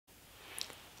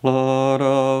Lord,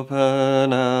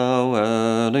 open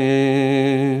our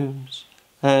lips,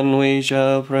 and we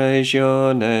shall praise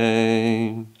your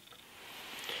name.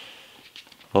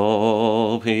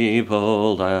 All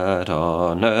people that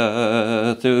on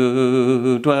earth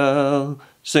do dwell,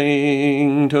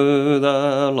 sing to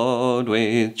the Lord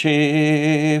with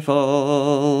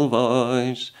cheerful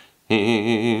voice.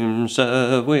 Him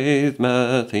serve with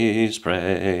mirth, his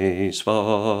praise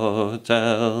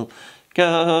foretell.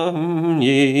 Come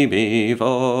ye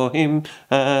before him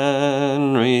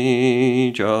and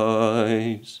rejoice.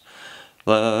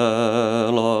 The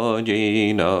Lord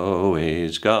ye know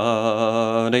is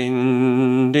God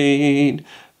indeed.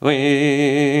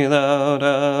 Without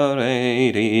our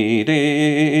aid he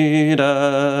did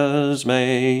us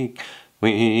make.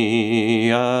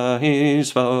 We are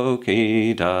his folk,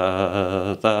 he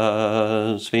doth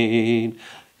us feed.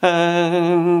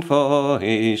 And for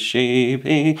his sheep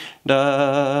he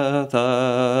doth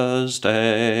us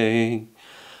take.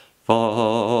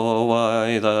 For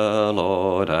why the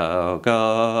Lord our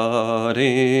God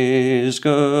is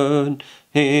good,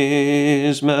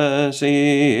 his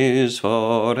mercy is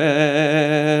forever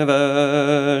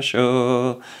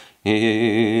sure,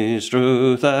 his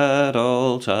truth at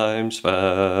all times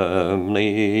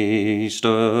firmly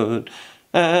stood,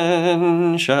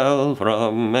 and shall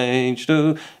from age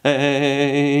to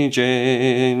age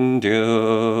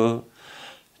endure.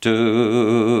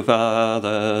 To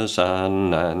Father,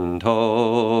 Son, and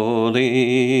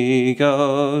Holy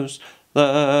Ghost,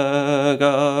 the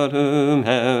God whom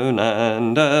heaven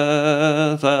and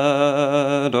earth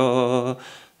adore,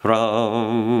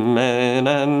 from men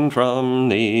and from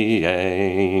the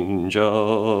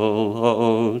angel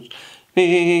host,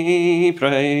 be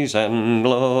praise and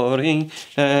glory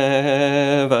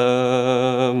evermore.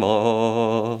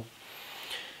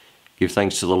 Give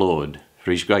thanks to the Lord,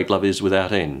 for his great love is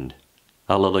without end.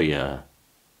 Hallelujah.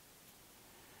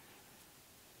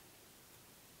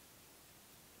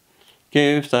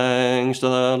 Give thanks to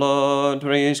the Lord,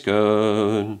 for he is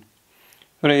good,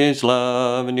 for his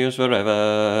love endures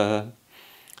forever.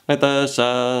 Let the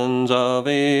sons of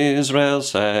Israel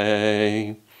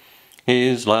say,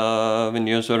 his love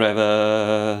endures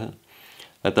forever.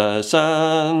 Let the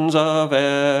sons of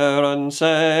Aaron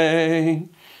say,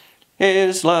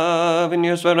 his love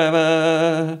endures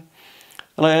forever.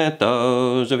 Let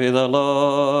those who fear the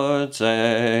Lord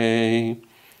say,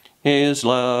 his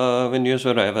love endures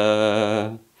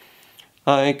forever.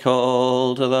 I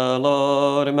called to the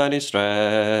Lord in my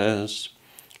distress.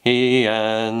 He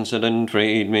answered and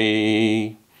freed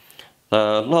me.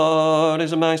 The Lord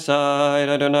is on my side,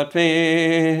 I do not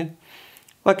fear.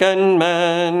 What can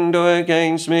man do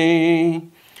against me?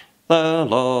 The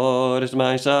Lord is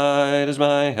my side, is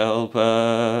my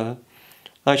helper.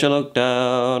 I shall look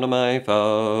down on my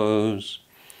foes.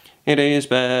 It is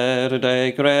better to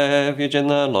take refuge in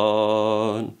the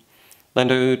Lord than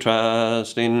to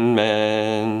trust in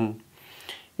men.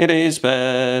 It is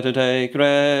better to take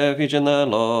refuge in the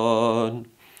Lord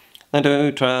than to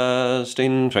trust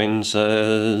in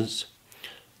princes.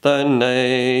 The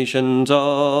nations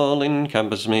all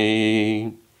encompass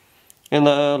me. In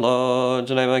the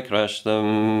Lord's name I crush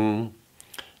them.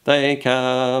 They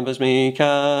compass me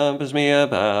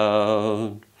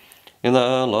about. In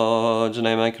the Lord's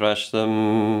name I crush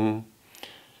them.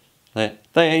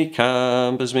 They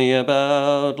compass me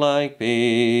about like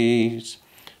bees.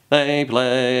 They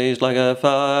blaze like a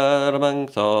fire among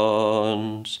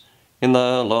thorns. In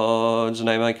the Lord's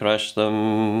name I crush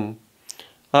them.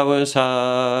 I was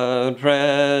hard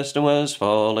pressed and was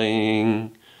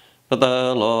falling, but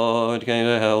the Lord came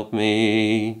to help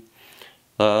me.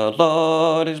 The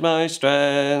Lord is my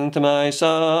strength and my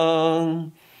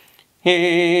song.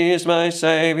 He is my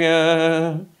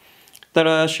Saviour. There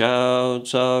are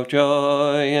shouts of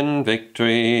joy and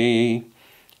victory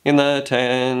in the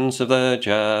tents of the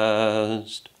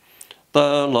just.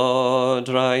 The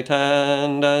Lord's right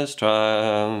hand has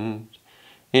triumphed.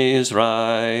 His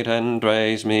right hand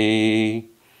raised me.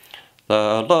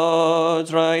 The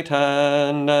Lord's right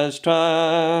hand has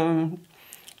triumphed.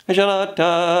 I shall not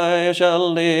die, I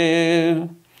shall live,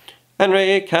 and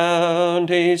recount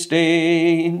his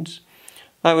deeds.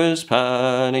 I was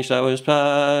punished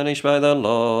by the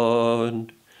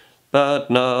Lord, but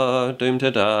not doomed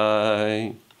to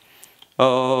die.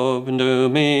 Open to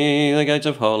me the gates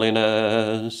of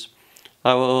holiness.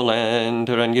 I will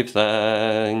enter and give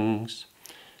thanks.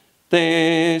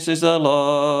 This is the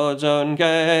Lord's own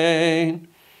gate,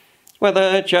 where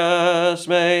the just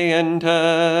may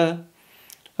enter.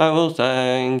 I will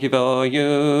thank you for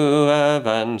you have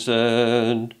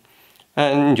answered,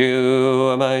 and you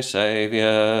are my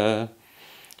Saviour.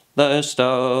 The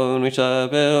stone which the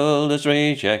builders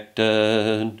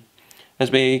rejected has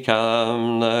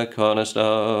become the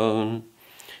cornerstone.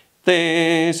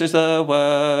 This is the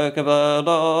work of the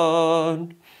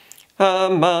Lord, a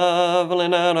marvel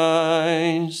in our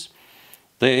eyes.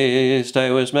 This day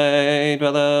was made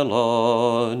by the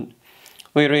Lord.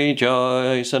 We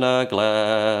rejoice and are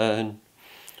glad.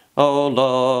 O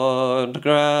Lord,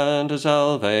 grant us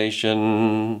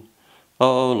salvation.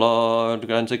 O Lord,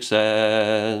 grant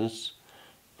success.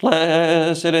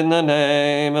 Blessed in the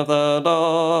name of the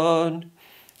Lord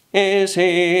is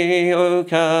he who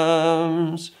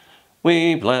comes.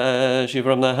 We bless you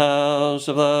from the house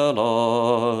of the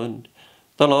Lord.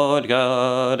 The Lord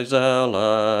God is our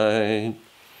light.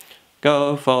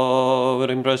 Go forward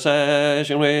in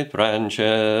procession with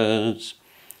branches,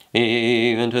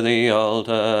 even to the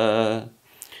altar.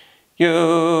 You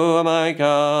are my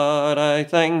God, I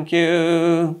thank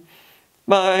you.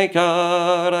 My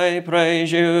God, I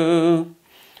praise you.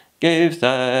 Give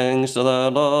thanks to the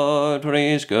Lord, for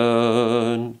he is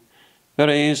good, for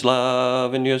his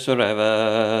love endures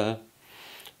forever.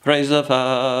 Praise the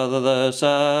Father, the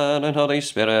Son, and Holy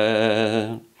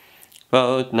Spirit,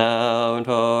 both now and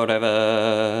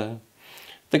forever.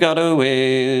 The God who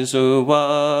is, who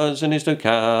was, and is to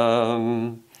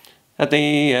come, at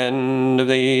the end of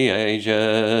the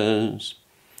ages.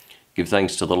 Give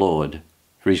thanks to the Lord,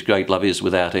 for his great love is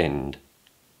without end.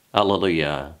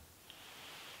 Alleluia.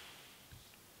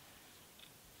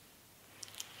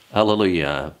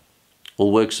 Alleluia.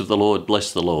 All works of the Lord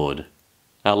bless the Lord.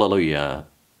 Alleluia.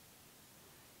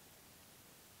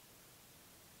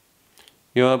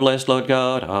 You are blessed, Lord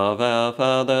God of our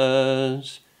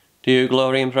fathers. To you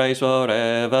glory and praise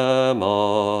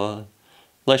forevermore.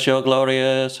 Bless your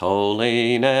glorious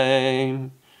holy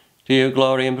name. To you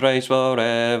glory and praise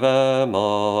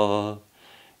forevermore.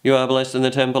 You are blessed in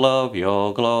the temple of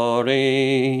your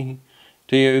glory.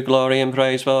 To you glory and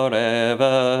praise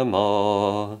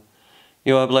forevermore.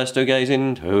 You are blessed who gaze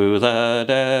into the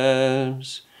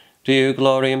depths. To you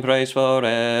glory and praise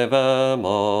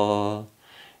forevermore.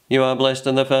 You are blessed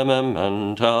in the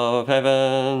firmament of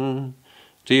heaven.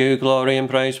 To you glory and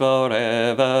praise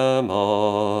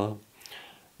forevermore.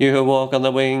 You who walk on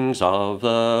the wings of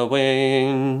the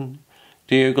wind.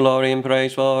 To you glory and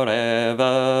praise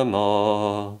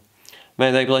forevermore.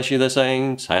 May they bless you, the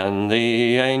saints and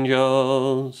the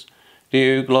angels. To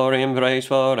you glory and praise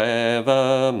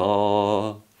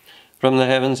forevermore. From the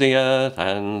heavens, the earth,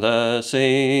 and the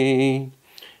sea.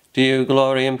 To you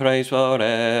glory and praise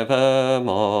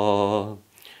forevermore.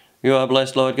 You are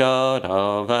blessed, Lord God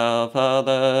of our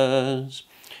fathers.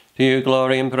 To you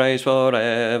glory and praise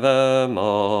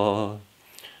forevermore.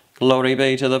 Glory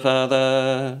be to the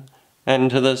Father, and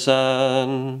to the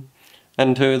Son,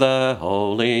 and to the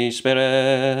Holy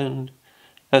Spirit,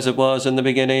 as it was in the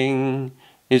beginning,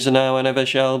 is now, and ever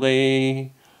shall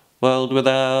be, world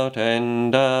without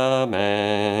end.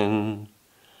 Amen.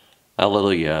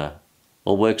 Alleluia.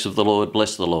 All works of the Lord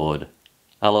bless the Lord.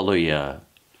 Alleluia.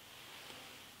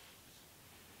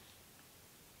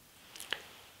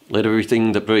 Let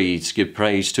everything that breathes give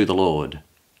praise to the Lord.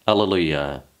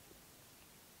 Alleluia.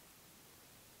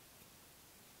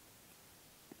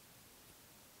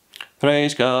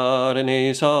 Praise God in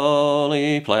his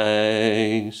holy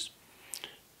place.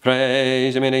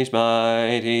 Praise him in his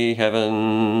mighty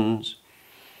heavens.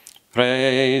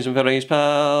 Praise him for his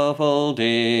powerful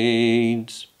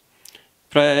deeds.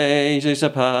 Praise his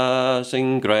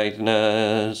surpassing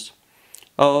greatness.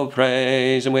 Oh,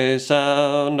 praise him with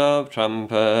sound of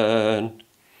trumpet.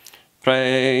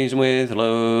 Praise him with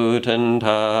lute and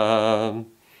harp.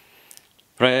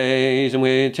 Praise him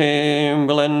with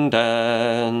timbrel and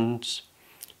dance.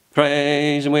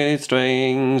 Praise him with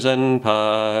strings and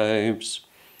pipes.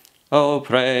 Oh,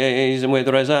 praise him with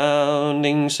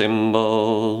resounding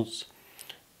cymbals.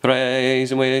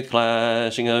 Praise him with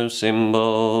clashing of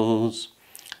cymbals.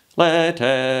 Let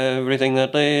everything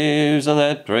that lives and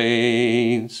that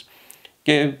breathes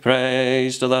give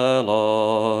praise to the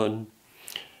Lord.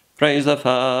 Praise the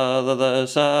Father, the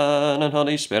Son, and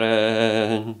Holy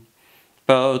Spirit,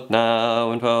 both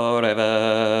now and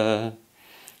forever.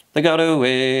 The God who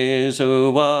is,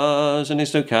 who was, and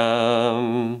is to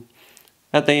come,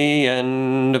 at the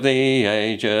end of the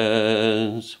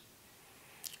ages.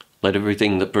 Let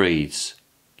everything that breathes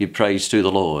give praise to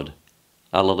the Lord.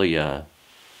 Alleluia.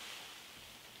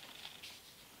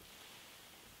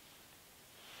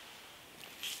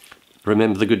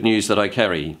 Remember the good news that I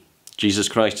carry. Jesus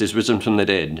Christ is risen from the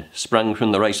dead, sprung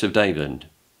from the race of David.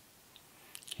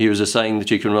 Here is a saying that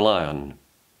you can rely on.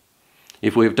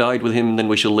 If we have died with him, then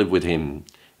we shall live with him.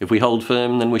 If we hold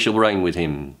firm, then we shall reign with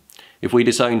him. If we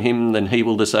disown him, then he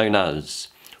will disown us.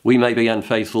 We may be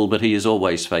unfaithful, but he is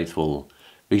always faithful,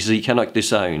 because he cannot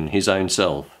disown his own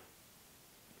self.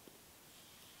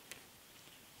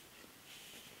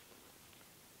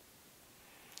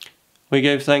 We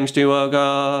give thanks to you, O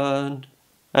God,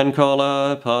 and call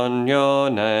upon your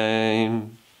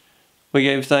name. We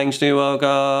give thanks to you, O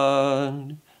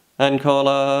God, and call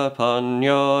upon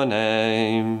your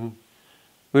name.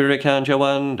 We recount your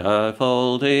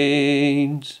wonderful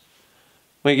deeds.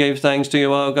 We give thanks to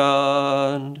you, O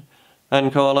God,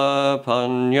 and call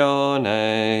upon your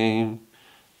name.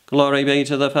 Glory be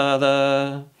to the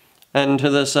Father, and to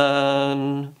the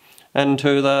Son, and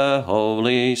to the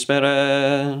Holy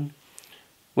Spirit.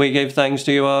 We give thanks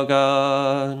to you, O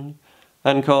God,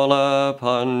 and call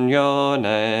upon your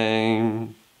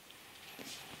name.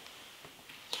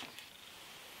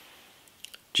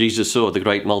 Jesus saw the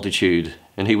great multitude,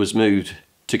 and he was moved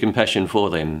to compassion for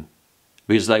them,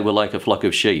 because they were like a flock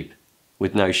of sheep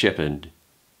with no shepherd.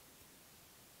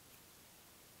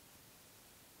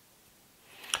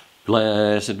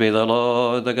 Blessed be the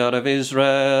Lord, the God of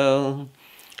Israel.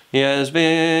 He has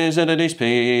visited his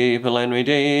people and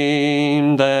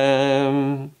redeemed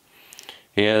them.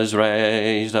 He has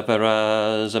raised up for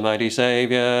us a mighty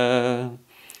Saviour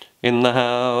in the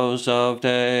house of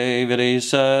David his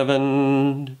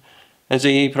servant, as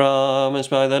he promised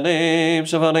by the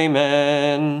lips of holy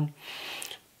men,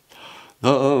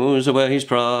 those who were his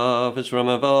prophets from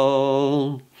of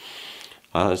old,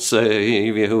 a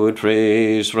Saviour who would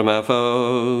free us from our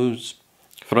foes,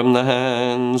 from the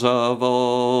hands of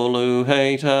all who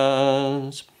hate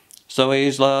us. So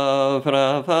his love for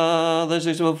our fathers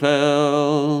is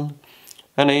fulfilled,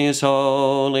 and his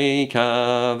holy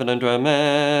covenant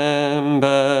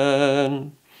remembered.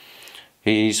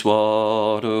 He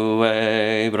swore to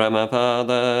Abraham our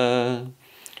father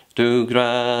to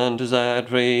grant us that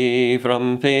free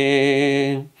from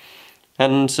fear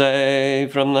and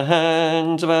safe from the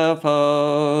hands of our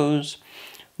foes,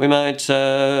 we might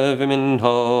serve him in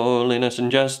holiness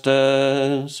and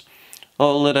justice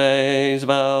all the days of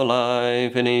our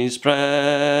life in his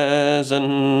presence.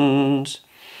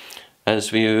 As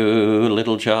for you,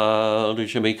 little child, who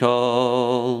shall be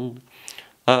called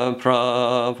a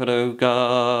prophet of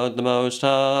God the Most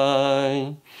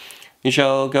High, you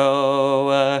shall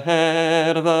go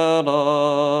ahead of the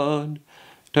Lord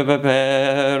to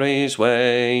prepare his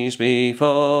ways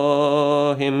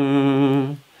before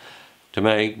him, to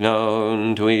make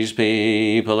known to his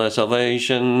people their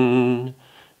salvation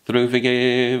through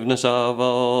forgiveness of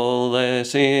all their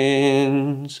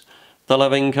sins, the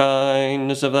loving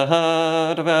kindness of the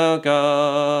heart of our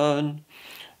God,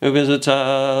 who visits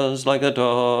us like the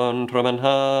dawn from on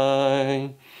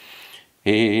high.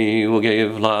 He will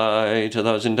give light to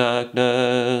those in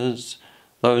darkness,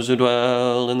 those who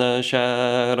dwell in the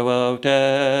shadow of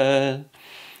death,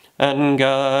 and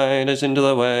guide us into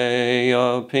the way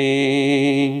of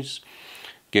peace.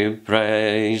 Give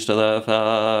praise to the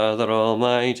Father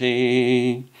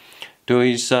Almighty, to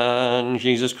his Son,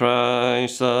 Jesus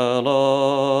Christ the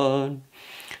Lord,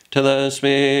 to the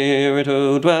Spirit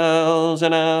who dwells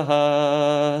in our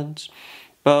hearts,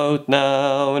 both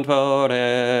now and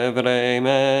forever.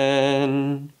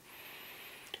 Amen.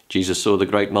 Jesus saw the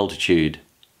great multitude,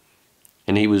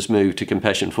 and he was moved to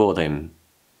compassion for them,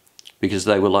 because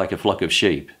they were like a flock of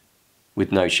sheep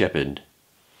with no shepherd.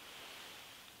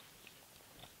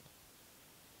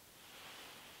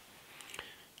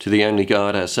 To the only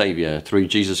God, our Saviour, through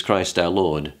Jesus Christ our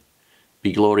Lord,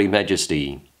 be glory,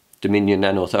 majesty, dominion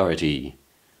and authority,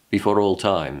 before all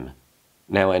time,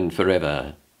 now and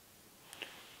forever.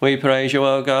 We praise you,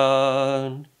 O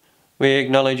God. We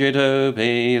acknowledge you to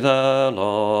be the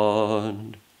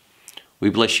Lord. We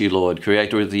bless you, Lord,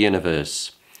 Creator of the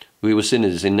universe. We were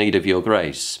sinners in need of your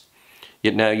grace,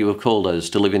 yet now you have called us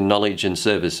to live in knowledge and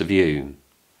service of you.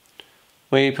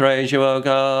 We praise you, O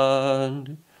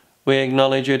God. We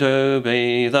acknowledge you to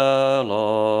be the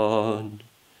Lord.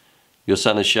 Your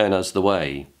Son has shown us the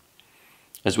way.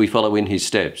 As we follow in his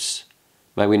steps,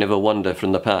 may we never wander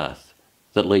from the path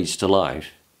that leads to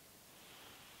life.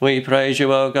 We praise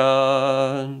you, O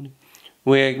God.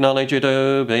 We acknowledge you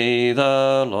to be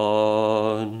the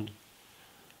Lord.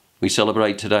 We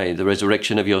celebrate today the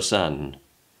resurrection of your Son.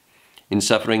 In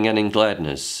suffering and in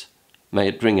gladness, may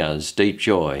it bring us deep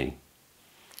joy.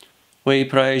 We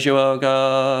praise you, O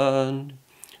God.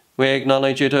 We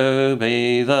acknowledge you to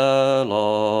be the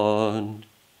Lord.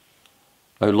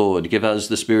 O Lord, give us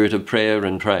the spirit of prayer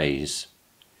and praise.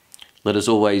 Let us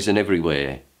always and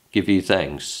everywhere give you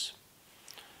thanks.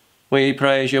 We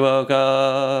praise you, O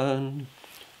God.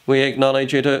 We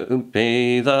acknowledge you to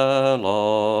be the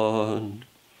Lord.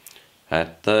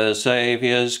 At the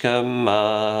Saviour's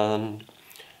command,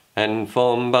 and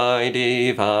formed by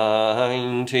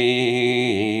divine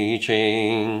teaching,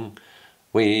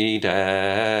 we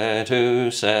dare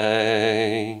to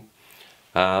say,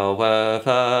 Our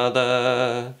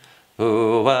Father,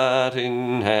 who art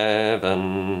in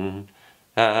heaven,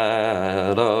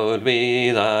 hallowed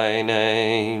be thy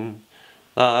name.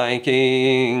 Thy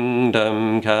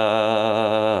kingdom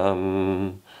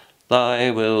come, thy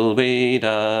will be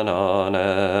done on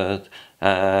earth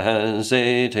as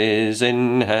it is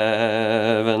in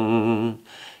heaven.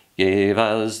 Give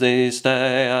us this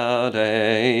day our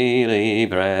daily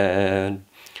bread,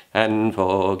 and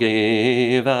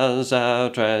forgive us our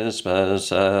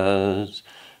trespasses,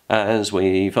 as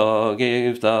we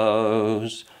forgive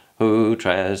those who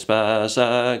trespass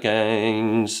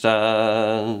against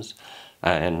us.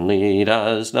 And lead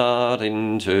us not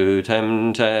into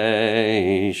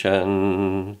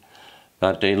temptation,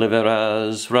 but deliver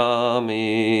us from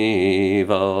evil.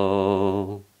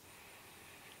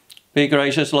 Be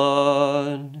gracious,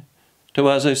 Lord, to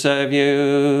us who serve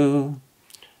you,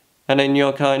 and in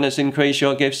your kindness increase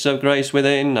your gifts of grace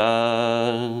within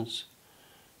us,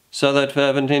 so that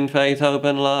fervent in faith, hope,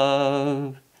 and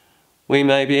love, we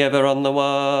may be ever on the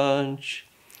watch,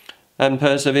 and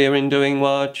persevere in doing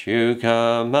what you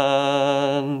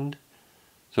command.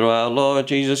 Through our Lord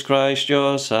Jesus Christ,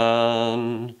 your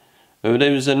Son, who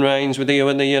lives and reigns with you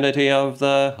in the unity of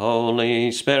the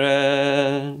Holy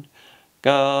Spirit,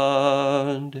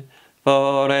 God,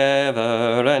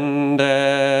 forever and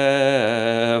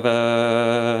ever.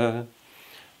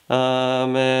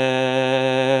 Amen.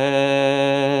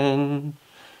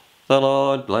 The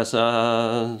Lord bless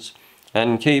us,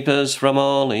 and keep us from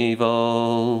all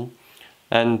evil,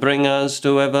 and bring us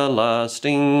to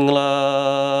everlasting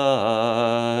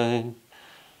life.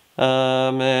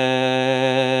 Amen.